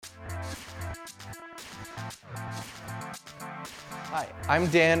Hi, I'm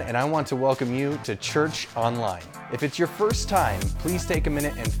Dan, and I want to welcome you to Church Online. If it's your first time, please take a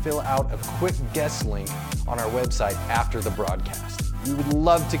minute and fill out a quick guest link on our website after the broadcast. We would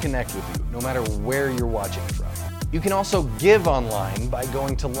love to connect with you, no matter where you're watching from. You can also give online by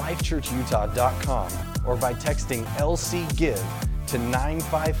going to lifechurchutah.com or by texting LCGIVE to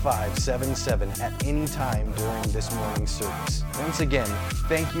 95577 at any time during this morning's service. Once again,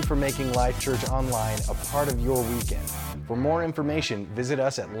 thank you for making Life Church Online a part of your weekend. For more information, visit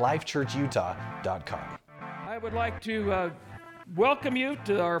us at lifechurchutah.com. I would like to welcome you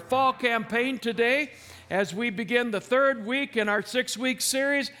to our fall campaign today as we begin the third week in our 6-week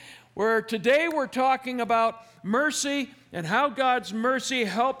series, where today we're talking about mercy and how God's mercy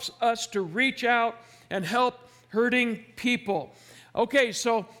helps us to reach out and help hurting people. Okay,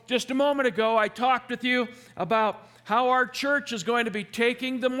 so just a moment ago, I talked with you about how our church is going to be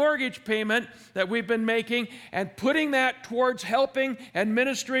taking the mortgage payment that we've been making and putting that towards helping and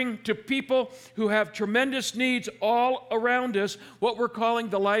ministering to people who have tremendous needs all around us, what we're calling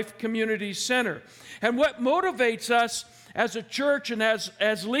the Life Community Center. And what motivates us as a church and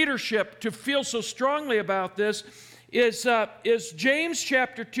as leadership to feel so strongly about this is James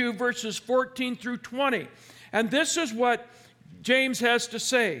chapter 2, verses 14 through 20. And this is what James has to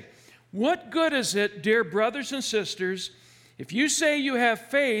say. What good is it, dear brothers and sisters, if you say you have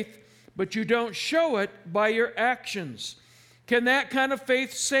faith, but you don't show it by your actions? Can that kind of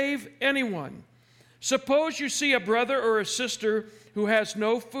faith save anyone? Suppose you see a brother or a sister who has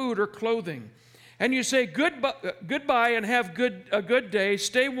no food or clothing, and you say goodbye and have a good day,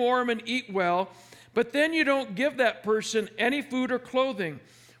 stay warm and eat well, but then you don't give that person any food or clothing.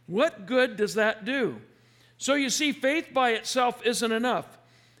 What good does that do? So you see, faith by itself isn't enough.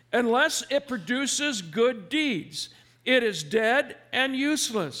 Unless it produces good deeds, it is dead and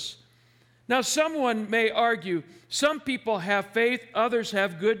useless. Now, someone may argue, some people have faith, others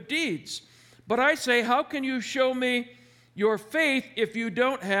have good deeds. But I say, how can you show me your faith if you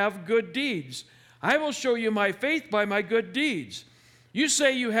don't have good deeds? I will show you my faith by my good deeds. You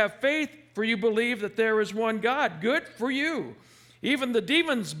say you have faith, for you believe that there is one God. Good for you. Even the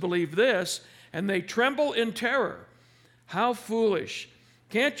demons believe this, and they tremble in terror. How foolish.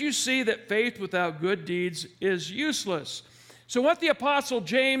 Can't you see that faith without good deeds is useless? So what the Apostle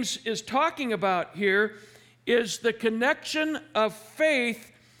James is talking about here is the connection of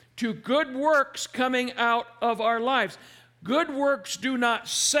faith to good works coming out of our lives. Good works do not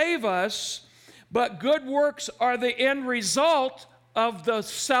save us, but good works are the end result of the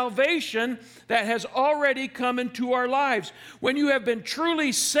salvation that has already come into our lives. When you have been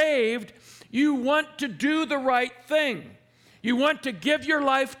truly saved, you want to do the right thing. You want to give your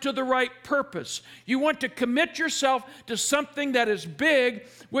life to the right purpose. You want to commit yourself to something that is big,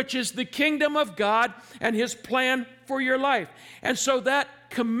 which is the kingdom of God and His plan for your life. And so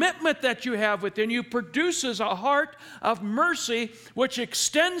that commitment that you have within you produces a heart of mercy, which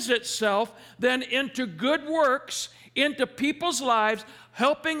extends itself then into good works, into people's lives,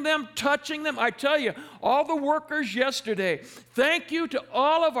 helping them, touching them. I tell you, all the workers yesterday, thank you to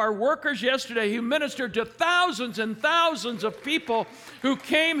all of our workers yesterday who ministered to thousands and thousands of people who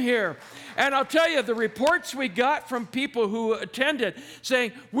came here. And I'll tell you, the reports we got from people who attended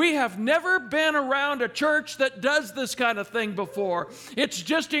saying, we have never been around a church that does this kind of thing before. It's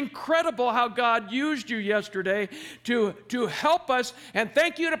just incredible how God used you yesterday to help us. And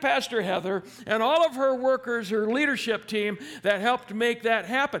thank you to Pastor Heather and all of her workers, her leadership team that helped make that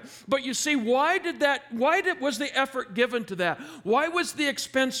happen. But you see, why was the effort given to that? Why was the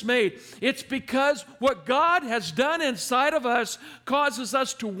expense made? It's because what God has done inside of us causes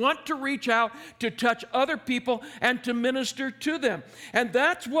us to want to reach out to touch other people and to minister to them. And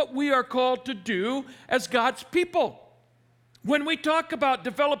that's what we are called to do as God's people. When we talk about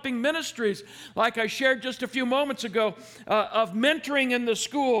developing ministries, like I shared just a few moments ago, of mentoring in the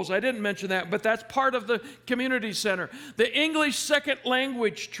schools, I didn't mention that, but that's part of the community center. The English second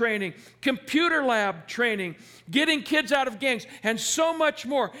language training, computer lab training, getting kids out of gangs, and so much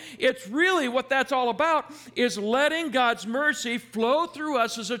more. It's really what that's all about, is letting God's mercy flow through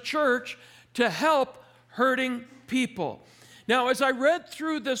us as a church to help hurting people. Now, as I read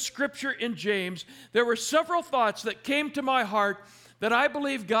through the scripture in James, there were several thoughts that came to my heart that I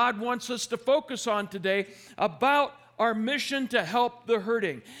believe God wants us to focus on today about our mission to help the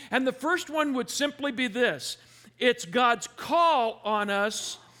hurting. And the first one would simply be this: it's God's call on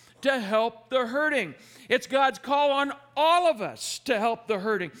us to help the hurting. It's God's call on all of us to help the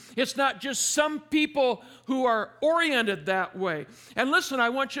hurting. It's not just some people who are oriented that way. And listen, I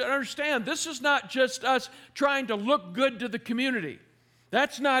want you to understand, this is not just us trying to look good to the community.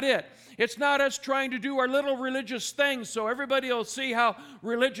 That's not it. It's not us trying to do our little religious things so everybody will see how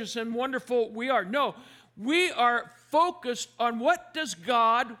religious and wonderful we are. No, we are focused on what does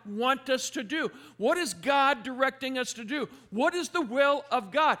God want us to do? What is God directing us to do? What is the will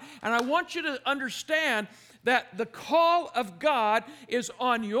of God? And I want you to understand that the call of God is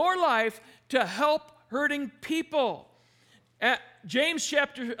on your life to help hurting people. James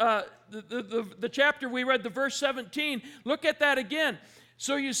chapter, the chapter we read, the verse 17, look at that again.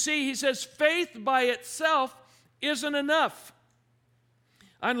 So you see, he says, faith by itself isn't enough.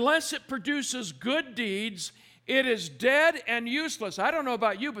 Unless it produces good deeds, it is dead and useless. I don't know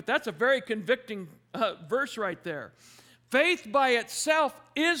about you, but that's a very convicting verse right there. Faith by itself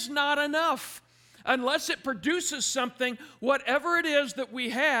is not enough. Unless it produces something, whatever it is that we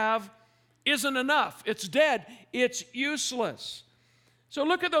have isn't enough. It's dead. It's useless. So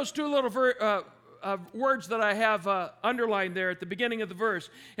look at those two little words that I have underlined there at the beginning of the verse.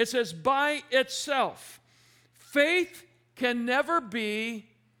 It says, by itself. Faith can never be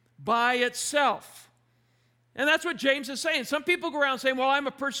by itself. And that's what James is saying. Some people go around saying, well, I'm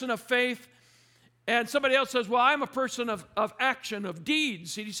a person of faith. And somebody else says, well, I'm a person of action, of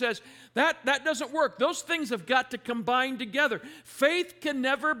deeds. And he says, that doesn't work. Those things have got to combine together. Faith can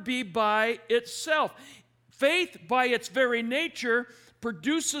never be by itself. Faith, by its very nature,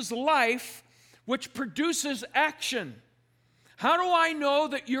 produces life, which produces action. How do I know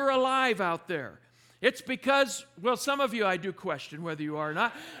that you're alive out there? It's because, well, some of you I do question whether you are or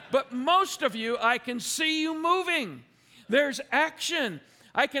not, but most of you I can see you moving. There's action.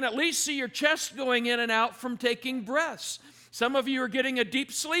 I can at least see your chest going in and out from taking breaths. Some of you are getting a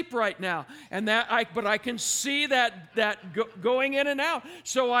deep sleep right now, but I can see that going in and out,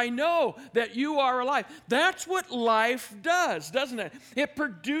 so I know that you are alive. That's what life does, doesn't it? It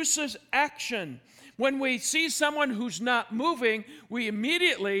produces action. When we see someone who's not moving, we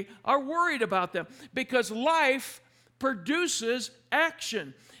immediately are worried about them because life produces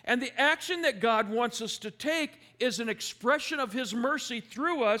action. And the action that God wants us to take is an expression of His mercy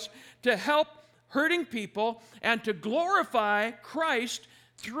through us to help hurting people and to glorify Christ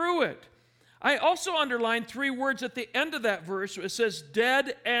through it. I also underlined three words at the end of that verse. It says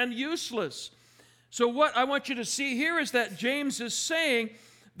dead and useless. So what I want you to see here is that James is saying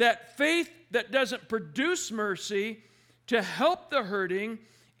that faith that doesn't produce mercy to help the hurting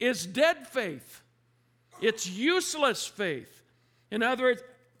is dead faith. It's useless faith. In other words,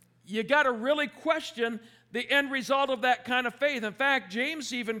 you got to really question the end result of that kind of faith. In fact,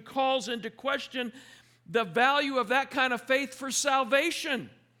 James even calls into question the value of that kind of faith for salvation.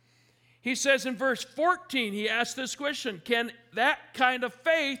 He says in verse 14, he asks this question, can that kind of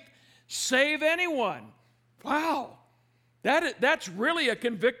faith save anyone? Wow, that's really a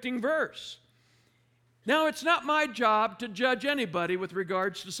convicting verse. Now, it's not my job to judge anybody with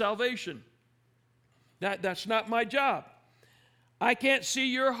regards to salvation. That's not my job. I can't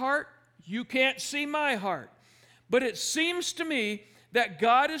see your heart. You can't see my heart. But it seems to me that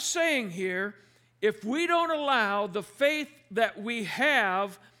God is saying here, if we don't allow the faith that we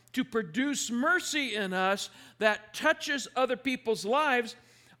have to produce mercy in us that touches other people's lives,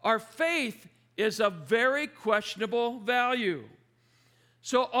 our faith is of very questionable value.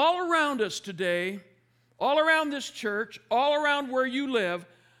 So all around us today, all around this church, all around where you live,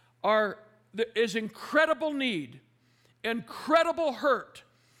 is incredible need, incredible hurt,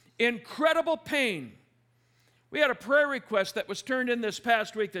 incredible pain. We had a prayer request that was turned in this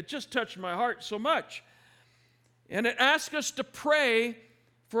past week that just touched my heart so much. And it asked us to pray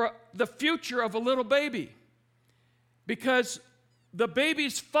for the future of a little baby because the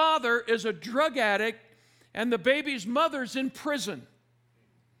baby's father is a drug addict and the baby's mother's in prison.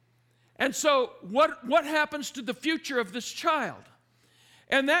 And so what happens to the future of this child?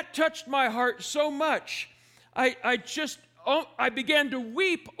 And that touched my heart so much. I began to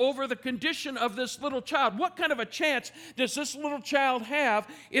weep over the condition of this little child. What kind of a chance does this little child have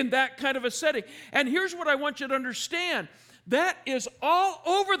in that kind of a setting? And here's what I want you to understand. That is all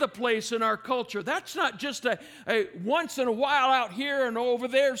over the place in our culture. That's not just a once in a while out here and over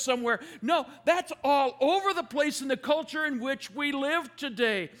there somewhere. No, that's all over the place in the culture in which we live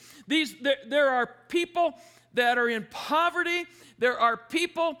today. There are people that are in poverty. There are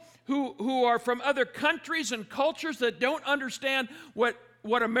people who are from other countries and cultures that don't understand what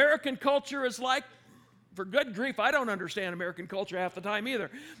American culture is like. For good grief, I don't understand American culture half the time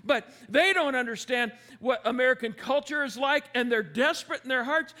either. But they don't understand what American culture is like, and they're desperate in their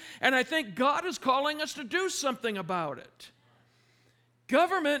hearts. And I think God is calling us to do something about it.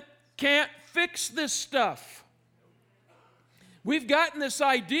 Government can't fix this stuff. We've gotten this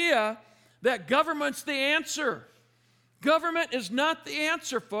idea that government's the answer. Government is not the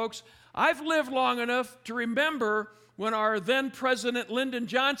answer, folks. I've lived long enough to remember when our then President Lyndon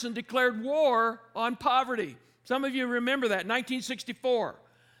Johnson declared war on poverty. Some of you remember that, 1964.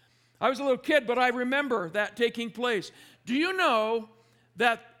 I was a little kid, but I remember that taking place. Do you know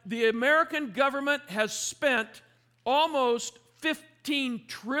that the American government has spent almost $15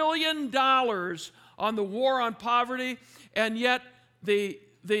 trillion on the war on poverty, and yet the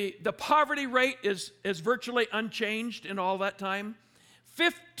poverty rate is virtually unchanged in all that time?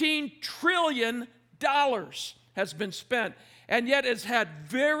 $15 trillion has been spent, and yet it's had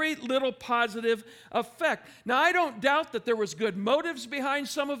very little positive effect. Now, I don't doubt that there was good motives behind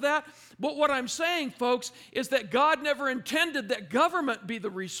some of that, but what I'm saying, folks, is that God never intended that government be the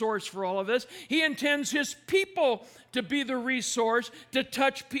resource for all of this. He intends His people to be the resource to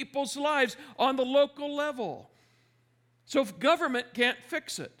touch people's lives on the local level. So if government can't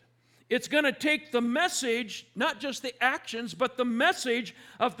fix it, it's going to take the message, not just the actions, but the message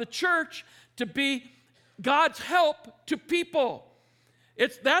of the church to be God's help to people.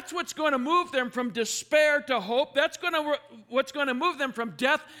 That's what's going to move them from despair to hope. That's what's going to move them from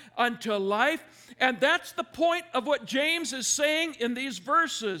death unto life. And that's the point of what James is saying in these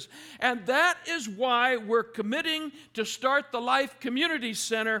verses. And that is why we're committing to start the Life Community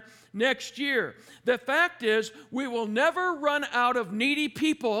Center next year. The fact is, we will never run out of needy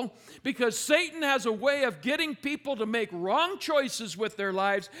people because Satan has a way of getting people to make wrong choices with their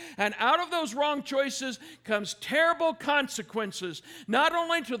lives, and out of those wrong choices comes terrible consequences, not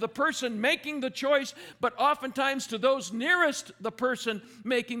only to the person making the choice, but oftentimes to those nearest the person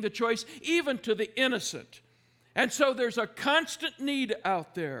making the choice, even to the innocent. And so there's a constant need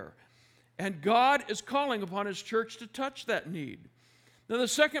out there, and God is calling upon His church to touch that need. Now, the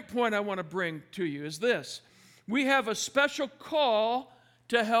second point I want to bring to you is this. We have a special call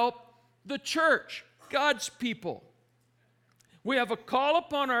to help the church, God's people. We have a call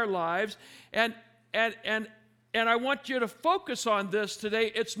upon our lives, and I want you to focus on this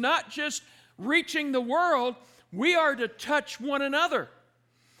today. It's not just reaching the world. We are to touch one another.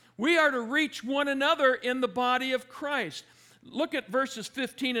 We are to reach one another in the body of Christ. Look at verses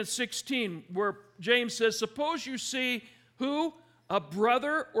 15 and 16 where James says, suppose you see who? A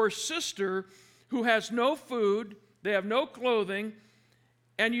brother or sister who has no food, they have no clothing,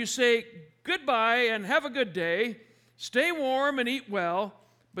 and you say, goodbye and have a good day, stay warm and eat well,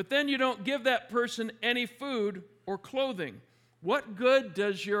 but then you don't give that person any food or clothing. What good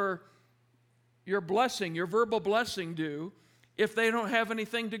does your blessing, your verbal blessing do if they don't have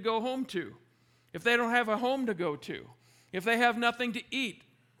anything to go home to? If they don't have a home to go to? If they have nothing to eat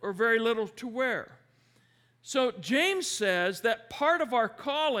or very little to wear? So James says that part of our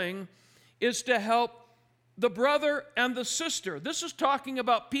calling is to help the brother and the sister. This is talking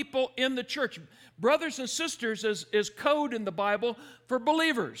about people in the church. Brothers and sisters is code in the Bible for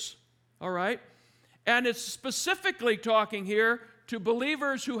believers, all right? And it's specifically talking here to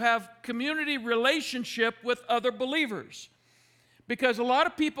believers who have community relationship with other believers. Because a lot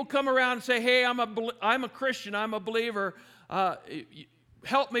of people come around and say, hey, I'm a Christian, I'm a believer,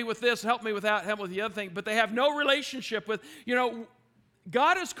 help me with this, help me with that, help me with the other thing, but they have no relationship with,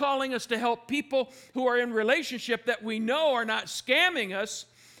 God is calling us to help people who are in relationship that we know are not scamming us,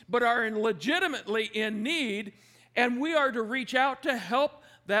 but are legitimately in need, and we are to reach out to help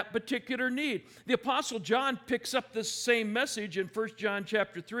that particular need. The Apostle John picks up this same message in 1 John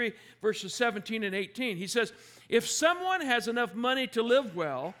chapter 3, verses 17 and 18. He says, if someone has enough money to live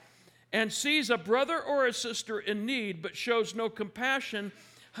well, and sees a brother or a sister in need but shows no compassion,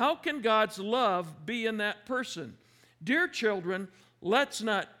 how can God's love be in that person? Dear children, let's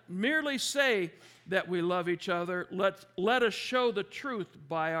not merely say that we love each other. Let us show the truth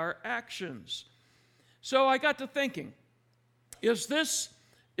by our actions. So I got to thinking, is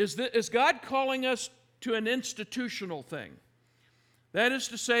God calling us to an institutional thing? That is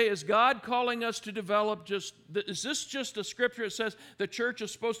to say, is God calling us to develop is this just a scripture that says the church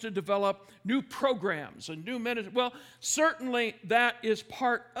is supposed to develop new programs and new ministry? Well, certainly that is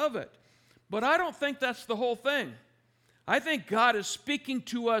part of it. But I don't think that's the whole thing. I think God is speaking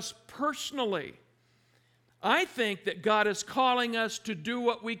to us personally. I think that God is calling us to do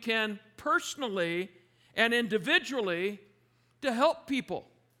what we can personally and individually to help people,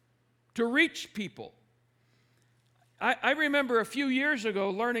 to reach people. I remember a few years ago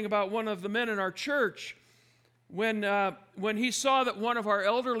learning about one of the men in our church when he saw that one of our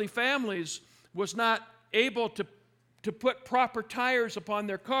elderly families was not able to put proper tires upon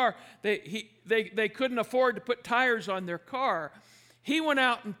their car. They couldn't afford to put tires on their car. He went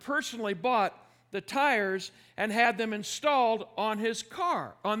out and personally bought the tires and had them installed on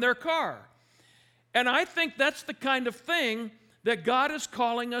their car. And I think that's the kind of thing that God is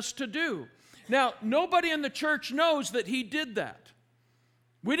calling us to do. Now, nobody in the church knows that he did that.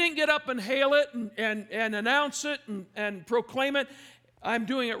 We didn't get up and hail it and announce it and proclaim it. I'm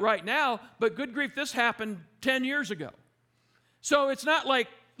doing it right now, but good grief, this happened 10 years ago. So it's not like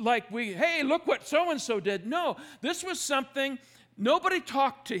hey, look what so-and-so did. No, this was something, nobody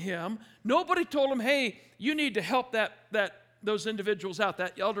talked to him. Nobody told him, hey, you need to help those individuals out,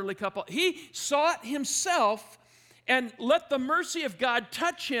 that elderly couple. He saw it himself and let the mercy of God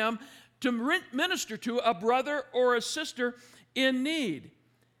touch him to minister to a brother or a sister in need.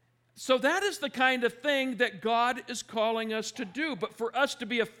 So that is the kind of thing that God is calling us to do. But for us to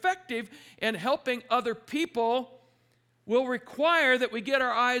be effective in helping other people will require that we get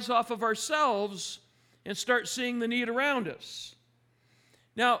our eyes off of ourselves and start seeing the need around us.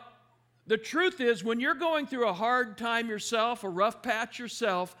 Now, the truth is, when you're going through a hard time yourself, a rough patch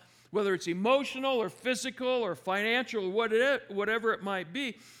yourself, whether it's emotional or physical or financial or whatever it might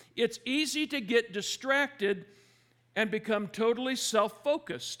be, it's easy to get distracted and become totally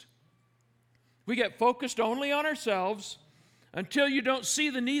self-focused. We get focused only on ourselves until you don't see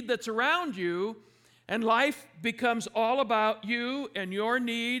the need that's around you, and life becomes all about you and your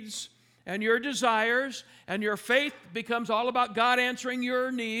needs and your desires, and your faith becomes all about God answering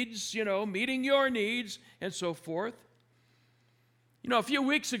your needs, meeting your needs, and so forth. A few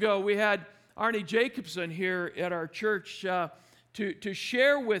weeks ago, we had Arnie Jacobson here at our church to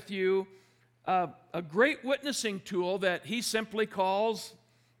share with you a great witnessing tool that he simply calls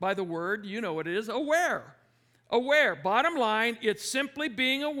by the word, you know what it is, aware. Aware. Bottom line, it's simply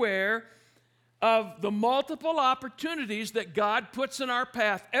being aware of the multiple opportunities that God puts in our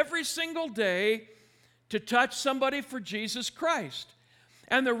path every single day to touch somebody for Jesus Christ.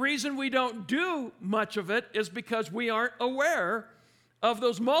 And the reason we don't do much of it is because we aren't aware of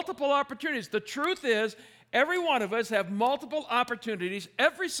those multiple opportunities. The truth is, every one of us have multiple opportunities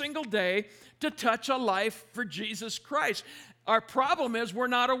every single day to touch a life for Jesus Christ. Our problem is we're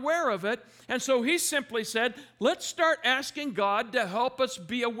not aware of it, and so he simply said, let's start asking God to help us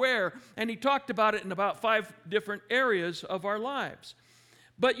be aware. And he talked about it in about 5 different areas of our lives.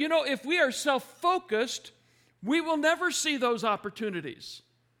 But if we are self-focused, we will never see those opportunities.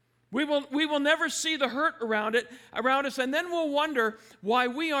 We will never see the hurt around us, and then we'll wonder why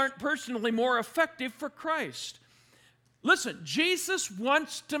we aren't personally more effective for Christ. Listen, Jesus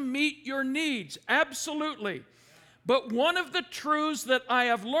wants to meet your needs, absolutely. But one of the truths that I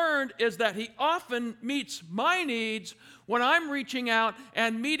have learned is that he often meets my needs when I'm reaching out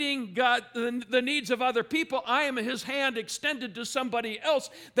and meeting God, the needs of other people. I am his hand extended to somebody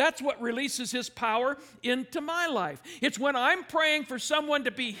else. That's what releases his power into my life. It's when I'm praying for someone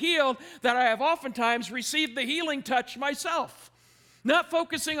to be healed that I have oftentimes received the healing touch myself. Not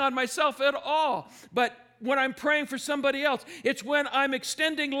focusing on myself at all, but when I'm praying for somebody else. It's when I'm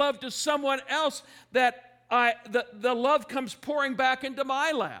extending love to someone else that the love comes pouring back into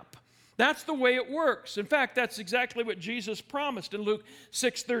my lap. That's the way it works. In fact, that's exactly what Jesus promised in Luke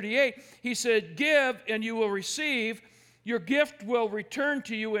 6:38. He said, give and you will receive. Your gift will return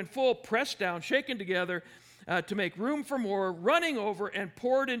to you in full, pressed down, shaken together to make room for more, running over and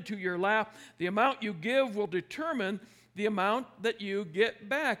poured into your lap. The amount you give will determine the amount that you get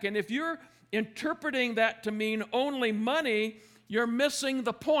back. And if you're interpreting that to mean only money, you're missing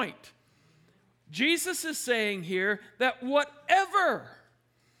the point. Jesus is saying here that whatever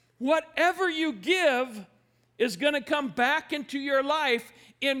you give is going to come back into your life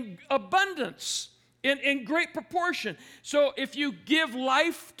in abundance, in great proportion. So if you give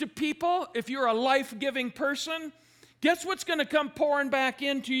life to people, if you're a life-giving person, guess what's going to come pouring back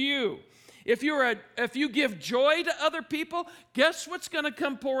into you? If you give joy to other people, guess what's going to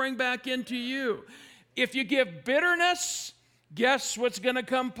come pouring back into you? If you give bitterness, guess what's going to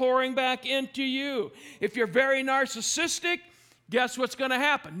come pouring back into you? If you're very narcissistic, guess what's going to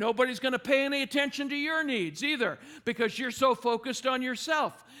happen? Nobody's going to pay any attention to your needs either because you're so focused on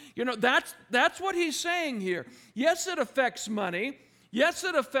yourself. That's what he's saying here. Yes, it affects money. Yes,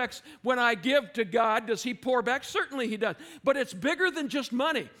 it affects when I give to God. Does he pour back? Certainly he does. But it's bigger than just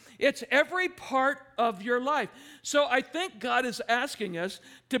money. It's every part of your life. So I think God is asking us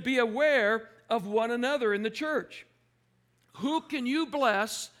to be aware of one another in the church. Who can you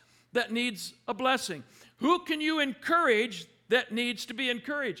bless that needs a blessing? Who can you encourage that needs to be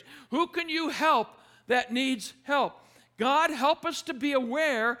encouraged? Who can you help that needs help? God, help us to be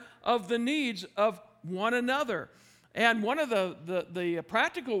aware of the needs of one another. And one of the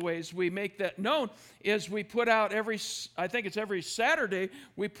practical ways we make that known is we put out every Saturday,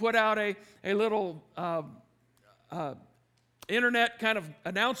 we put out a little internet kind of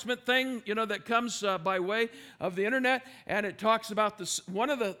announcement thing, that comes by way of the internet, and it talks about this. One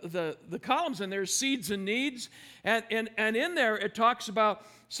of the columns in there is seeds and needs, and in there it talks about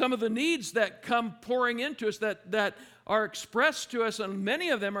some of the needs that come pouring into us that are expressed to us, and many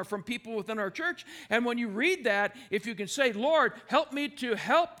of them are from people within our church. And when you read that, if you can say, Lord, help me to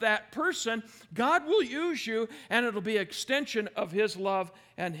help that person, God will use you, and it'll be an extension of His love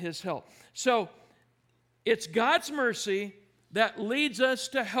and His help. So it's God's mercy that leads us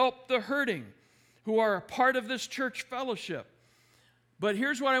to help the hurting who are a part of this church fellowship. But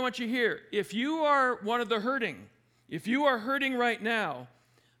here's what I want you to hear. If you are one of the hurting, if you are hurting right now,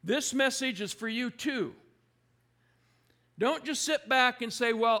 this message is for you too. Don't just sit back and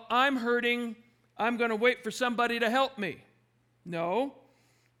say, well, I'm hurting, I'm going to wait for somebody to help me. No.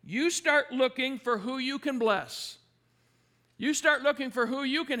 You start looking for who you can bless. You start looking for who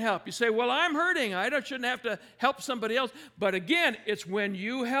you can help. You say, well, I'm hurting, shouldn't have to help somebody else. But again, it's when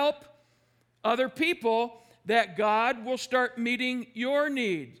you help other people that God will start meeting your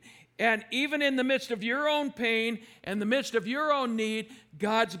needs. And even in the midst of your own pain and the midst of your own need,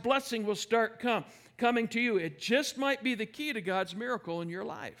 God's blessing will start coming to you. It just might be the key to God's miracle in your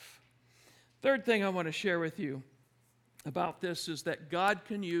life. Third thing I want to share with you about this is that God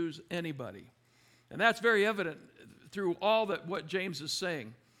can use anybody. And that's very evident through all that what James is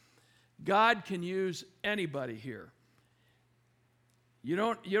saying. God can use anybody here. You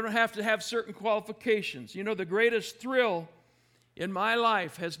don't have to have certain qualifications. The greatest thrill in my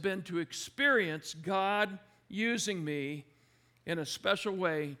life has been to experience God using me in a special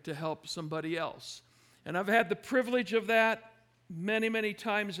way to help somebody else. And I've had the privilege of that many, many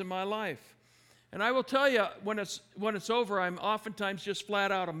times in my life. And I will tell you, when it's over, I'm oftentimes just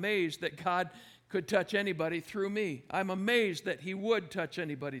flat out amazed that God could touch anybody through me. I'm amazed that He would touch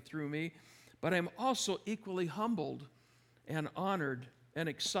anybody through me, but I'm also equally humbled and honored and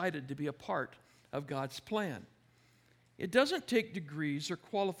excited to be a part of God's plan. It doesn't take degrees or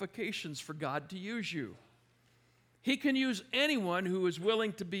qualifications for God to use you. He can use anyone who is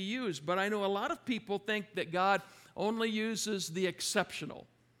willing to be used, but I know a lot of people think that God only uses the exceptional.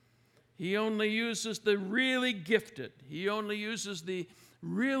 He only uses the really gifted. He only uses the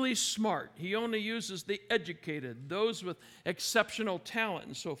really smart. He only uses the educated, those with exceptional talent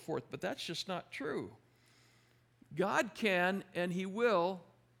and so forth, but that's just not true. God can and He will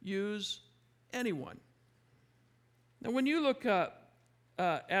use anyone. Now, when you look at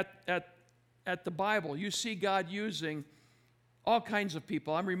the Bible, you see God using all kinds of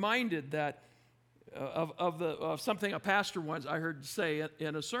people. I'm reminded that of something a pastor once I heard say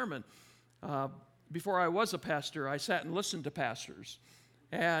in a sermon. Before I was a pastor, I sat and listened to pastors,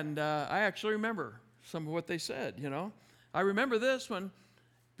 and I actually remember some of what they said. I remember this one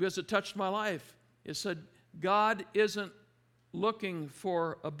because it touched my life. It said, God isn't looking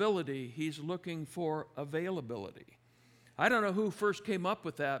for ability, He's looking for availability. I don't know who first came up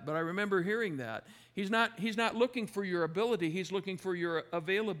with that, but I remember hearing that. He's not looking for your ability, He's looking for your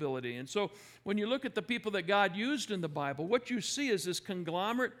availability. And so when you look at the people that God used in the Bible, what you see is this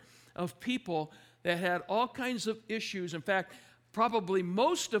conglomerate of people that had all kinds of issues. In fact, probably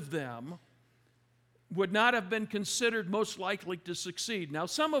most of them would not have been considered most likely to succeed. Now,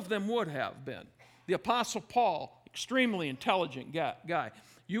 some of them would have been. The Apostle Paul, extremely intelligent guy.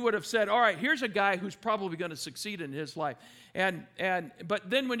 You would have said, all right, here's a guy who's probably going to succeed in his life. But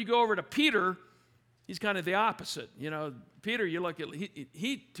then when you go over to Peter, he's kind of the opposite. Peter, you look at,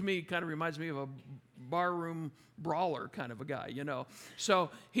 he to me kind of reminds me of a barroom brawler kind of a guy,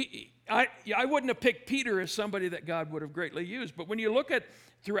 So I wouldn't have picked Peter as somebody that God would have greatly used. But when you look at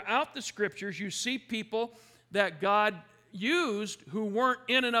throughout the Scriptures, you see people that God used who weren't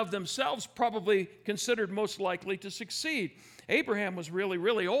in and of themselves probably considered most likely to succeed. Abraham was really,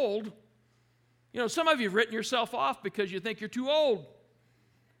 really old. Some of you have written yourself off because you think you're too old.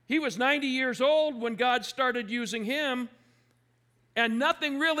 He was 90 years old when God started using him, and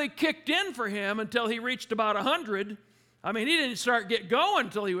nothing really kicked in for him until he reached about 100. He didn't start get going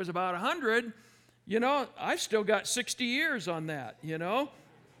until he was about 100. I've still got 60 years on that,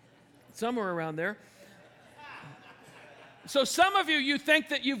 somewhere around there. So some of you think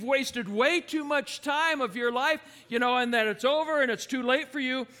that you've wasted way too much time of your life, and that it's over and it's too late for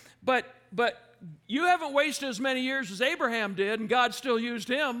you. But you haven't wasted as many years as Abraham did, and God still used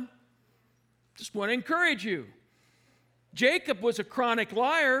him. Just want to encourage you. Jacob was a chronic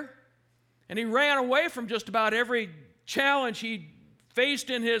liar, and he ran away from just about every challenge he faced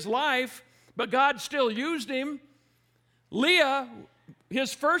in his life, but God still used him. Leah,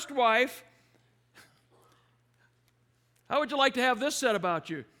 his first wife, how would you like to have this said about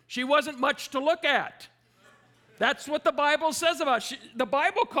you? She wasn't much to look at. That's what the Bible says about her. The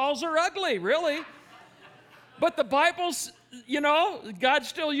Bible calls her ugly, really. But the Bible's, God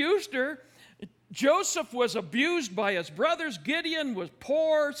still used her. Joseph was abused by his brothers. Gideon was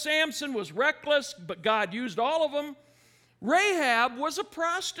poor. Samson was reckless, but God used all of them. Rahab was a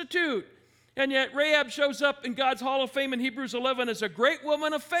prostitute. And yet Rahab shows up in God's Hall of Fame in Hebrews 11 as a great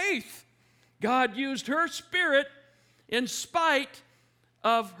woman of faith. God used her spirit in spite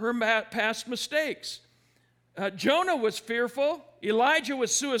of her past mistakes. Jonah was fearful. Elijah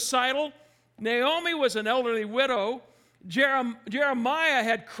was suicidal. Naomi was an elderly widow. Jeremiah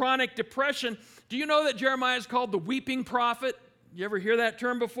had chronic depression. Do you know that Jeremiah is called the weeping prophet? You ever hear that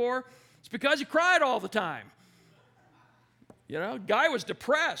term before? It's because he cried all the time. Guy was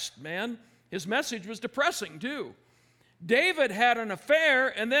depressed, man. His message was depressing, too. David had an affair,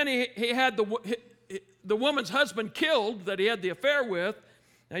 and then he had the woman's husband killed that he had the affair with.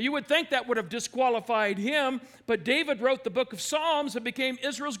 Now, you would think that would have disqualified him, but David wrote the book of Psalms and became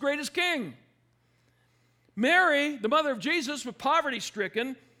Israel's greatest king. Mary, the mother of Jesus, was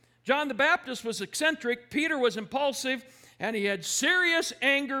poverty-stricken. John the Baptist was eccentric. Peter was impulsive, and he had serious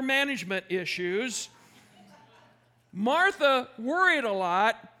anger management issues. Martha worried a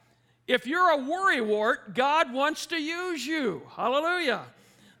lot. If you're a worrywart, God wants to use you. Hallelujah.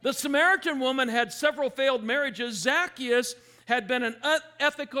 The Samaritan woman had several failed marriages. Zacchaeus had been an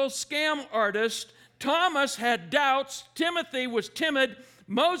unethical scam artist. Thomas had doubts. Timothy was timid.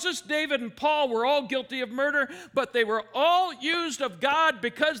 Moses, David, and Paul were all guilty of murder, but they were all used of God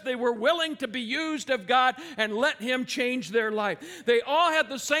because they were willing to be used of God and let Him change their life. They all had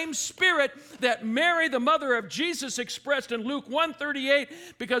the same spirit that Mary, the mother of Jesus, expressed in Luke 1:38,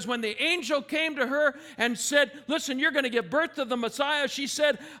 because when the angel came to her and said, listen, you're going to give birth to the Messiah, she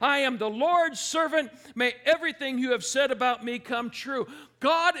said, I am the Lord's servant. May everything you have said about me come true.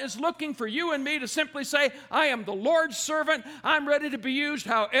 God is looking for you and me to simply say, I am the Lord's servant. I'm ready to be used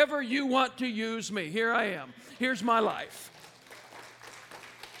however you want to use me. Here I am. Here's my life.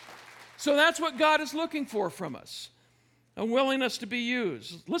 So that's what God is looking for from us, a willingness to be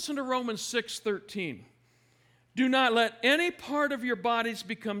used. Listen to Romans 6:13. Do not let any part of your bodies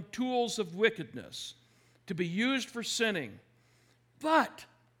become tools of wickedness, to be used for sinning. But,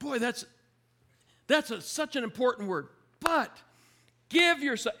 boy, that's such an important word. But give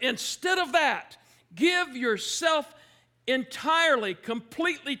yourself, instead of that, give yourself entirely,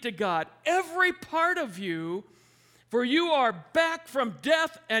 completely to God, every part of you, for you are back from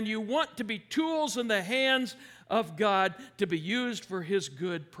death and you want to be tools in the hands of God to be used for His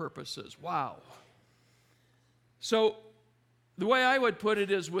good purposes. Wow. So the way I would put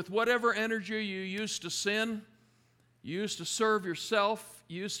it is, with whatever energy you used to sin, you used to serve yourself,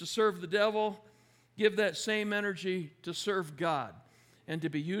 you used to serve the devil, give that same energy to serve God and to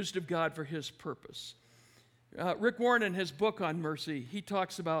be used of God for His purpose. Rick Warren, in his book on mercy, he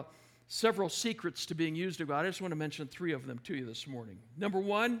talks about several secrets to being used of God. I just want to mention 3 of them to you this morning. Number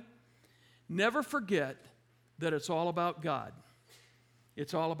 1, never forget that it's all about God.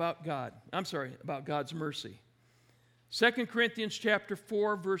 It's all about God. About God's mercy. 2 Corinthians chapter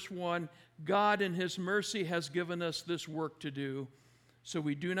 4, verse 1, God in His mercy has given us this work to do, so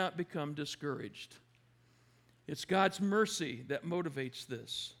we do not become discouraged. It's God's mercy that motivates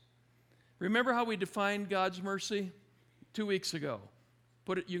this. Remember how we defined God's mercy 2 weeks ago?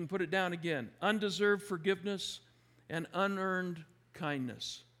 You can put it down again. Undeserved forgiveness and unearned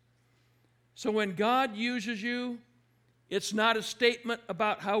kindness. So when God uses you, it's not a statement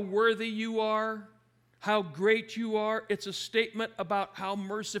about how worthy you are, how great you are. It's a statement about how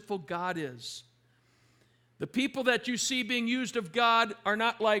merciful God is. The people that you see being used of God are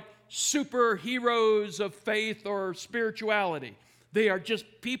not like superheroes of faith or spirituality. They are just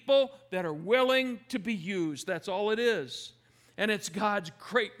people that are willing to be used. That's all it is. And it's God's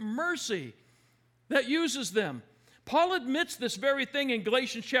great mercy that uses them. Paul admits this very thing in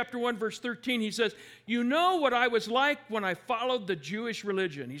Galatians chapter 1, verse 13. He says, you know what I was like when I followed the Jewish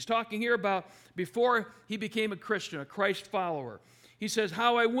religion. He's talking here about before he became a Christian, a Christ follower. He says,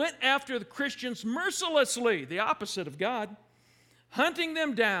 how I went after the Christians mercilessly, the opposite of God, hunting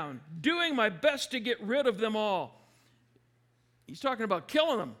them down, doing my best to get rid of them all. He's talking about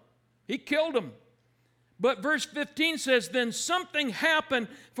killing them. He killed them. But verse 15 says, then something happened,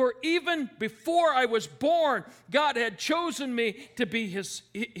 for even before I was born, God had chosen me to be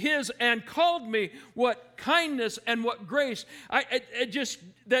his and called me. What kindness and what grace.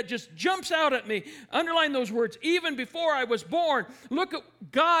 That just jumps out at me. Underline those words, even before I was born. Look at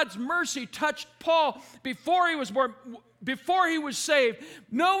God's mercy touched Paul before he was born. Before he was saved,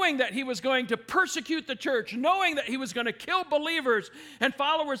 knowing that he was going to persecute the church, knowing that he was going to kill believers and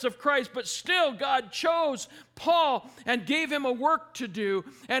followers of Christ, but still God chose Paul and gave him a work to do,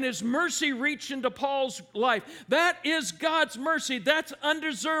 and his mercy reached into Paul's life. That is God's mercy. That's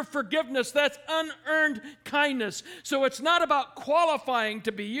undeserved forgiveness. That's unearned kindness. So it's not about qualifying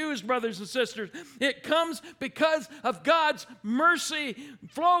to be used, brothers and sisters. It comes because of God's mercy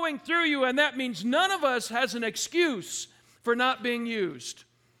flowing through you, and that means none of us has an excuse for not being used.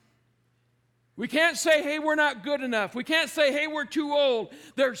 We can't say, hey, we're not good enough. We can't say, hey, we're too old.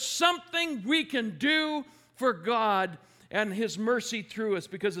 There's something we can do for God and His mercy through us,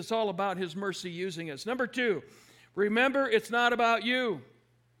 because it's all about His mercy using us. Number 2, remember, it's not about you.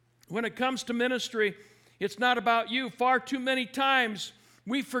 When it comes to ministry, it's not about you. Far too many times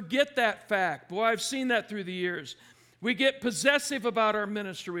we forget that fact. Boy, I've seen that through the years. We get possessive about our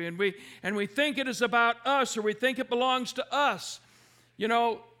ministry, and we think it is about us, or we think it belongs to us. You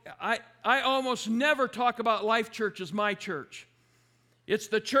know, I almost never talk about Life Church as my church. It's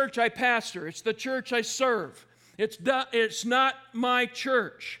the church I pastor. It's the church I serve. It's not my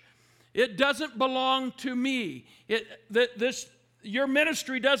church. It doesn't belong to me. Your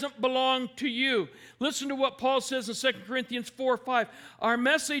ministry doesn't belong to you. Listen to what Paul says in 2 Corinthians 4:5. Our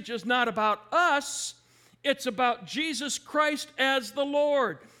message is not about us. It's about Jesus Christ as the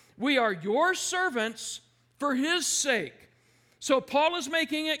Lord. We are your servants for His sake. So Paul is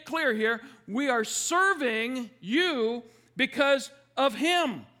making it clear here, we are serving you because of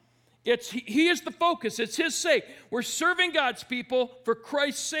Him. He is the focus. It's His sake. We're serving God's people for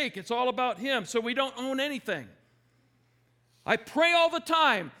Christ's sake. It's all about Him, so we don't own anything. I pray all the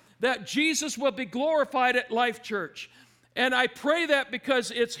time that Jesus will be glorified at Life Church. And I pray that because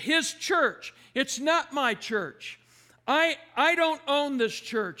it's His church. It's not my church. I don't own this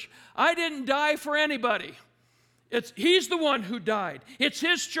church. I didn't die for anybody. He's the one who died. It's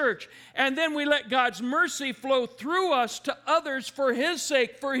His church. And then we let God's mercy flow through us to others for His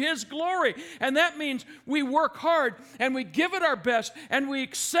sake, for His glory. And that means we work hard and we give it our best and we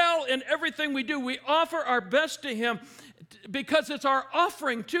excel in everything we do. We offer our best to Him because it's our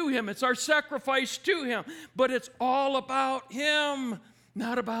offering to Him. It's our sacrifice to Him. But it's all about Him,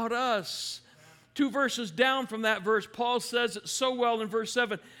 not about us. 2 verses down from that verse, Paul says it so well in verse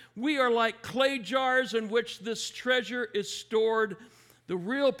 7. We are like clay jars in which this treasure is stored. The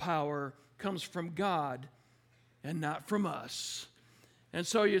real power comes from God and not from us. And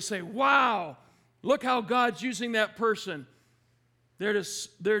so you say, wow, look how God's using that person. They're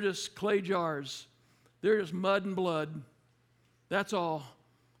just clay jars. They're just mud and blood. That's all.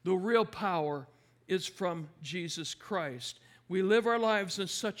 The real power is from Jesus Christ. We live our lives in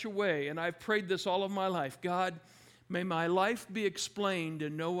such a way, and I've prayed this all of my life. God, may my life be explained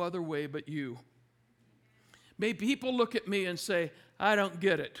in no other way but You. May people look at me and say, I don't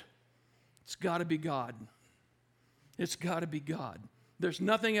get it. It's got to be God. It's got to be God. There's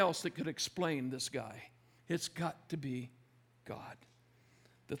nothing else that could explain this guy. It's got to be God.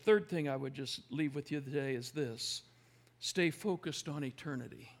 The third thing I would just leave with you today is this. Stay focused on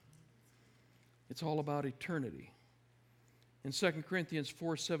eternity. It's all about eternity. In 2 Corinthians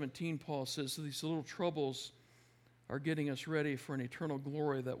 4:17, Paul says these little troubles are getting us ready for an eternal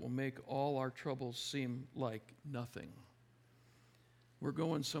glory that will make all our troubles seem like nothing. We're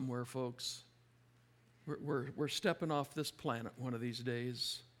going somewhere, folks. We're stepping off this planet one of these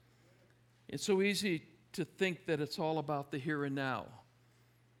days. It's so easy to think that it's all about the here and now.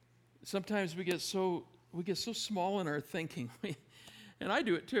 Sometimes we get so small in our thinking, and I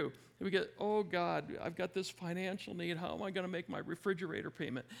do it too. We get, oh God, I've got this financial need. How am I going to make my refrigerator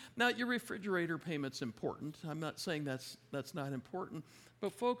payment? Now, your refrigerator payment's important. I'm not saying that's not important.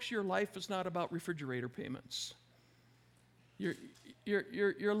 But folks, your life is not about refrigerator payments.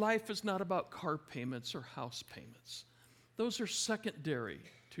 Your life is not about car payments or house payments. Those are secondary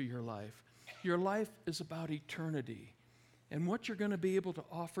to your life. Your life is about eternity and what you're going to be able to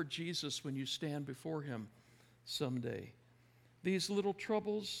offer Jesus when you stand before Him someday. These little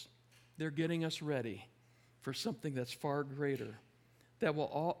troubles, they're getting us ready for something that's far greater, that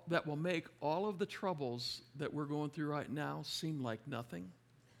will make all of the troubles that we're going through right now seem like nothing.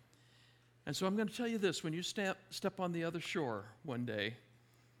 And so I'm going to tell you this, when you step on the other shore one day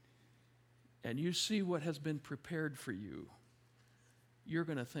and you see what has been prepared for you, you're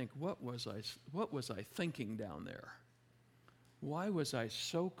going to think, what was I thinking down there? Why was I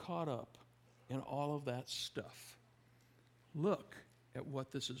so caught up in all of that stuff? Look at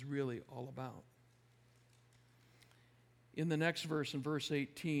what this is really all about. In the next verse, in verse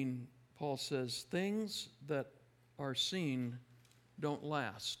 18, Paul says, things that are seen don't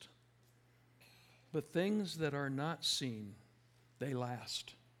last, but things that are not seen, they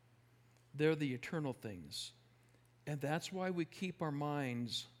last. They're the eternal things. And that's why we keep our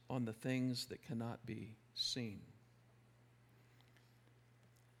minds on the things that cannot be seen.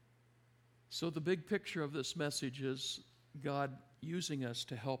 So the big picture of this message is God using us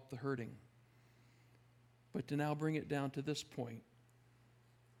to help the hurting. But to now bring it down to this point,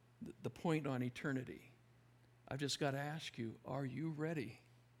 the point on eternity. I've just got to ask you, are you ready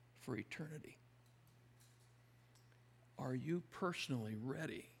for eternity? Are you personally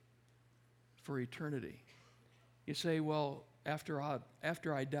ready for eternity? You say, well, after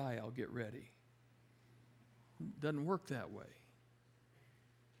I die, I'll get ready. It doesn't work that way.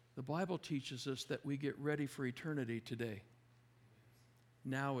 The Bible teaches us that we get ready for eternity today.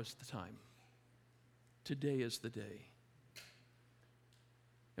 Now is the time. Today is the day.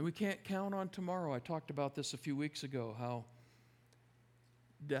 And we can't count on tomorrow. I talked about this a few weeks ago, how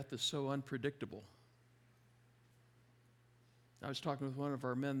death is so unpredictable. I was talking with one of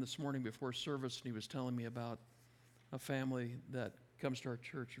our men this morning before service, and he was telling me about a family that comes to our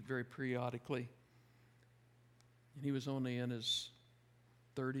church very periodically. And he was only in his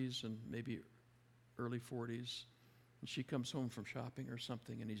 30s and maybe early 40s. And she comes home from shopping or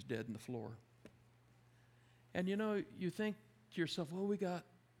something, and he's dead on the floor. And you know, you think to yourself, well, we got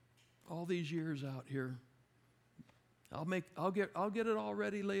all these years out here. I'll get it all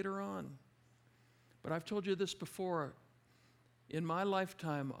ready later on. But I've told you this before. In my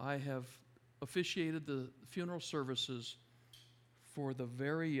lifetime, I have officiated the funeral services for the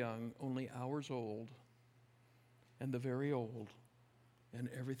very young, only hours old, and the very old, and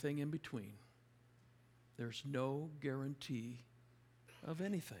everything in between. There's no guarantee of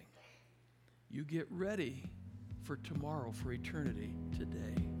anything. You get ready for tomorrow, for eternity,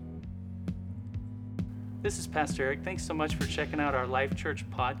 today. This is Pastor Eric. Thanks so much for checking out our Life Church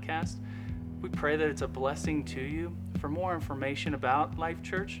podcast. We pray that it's a blessing to you. For more information about Life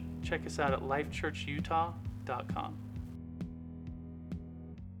Church, check us out at lifechurchutah.com.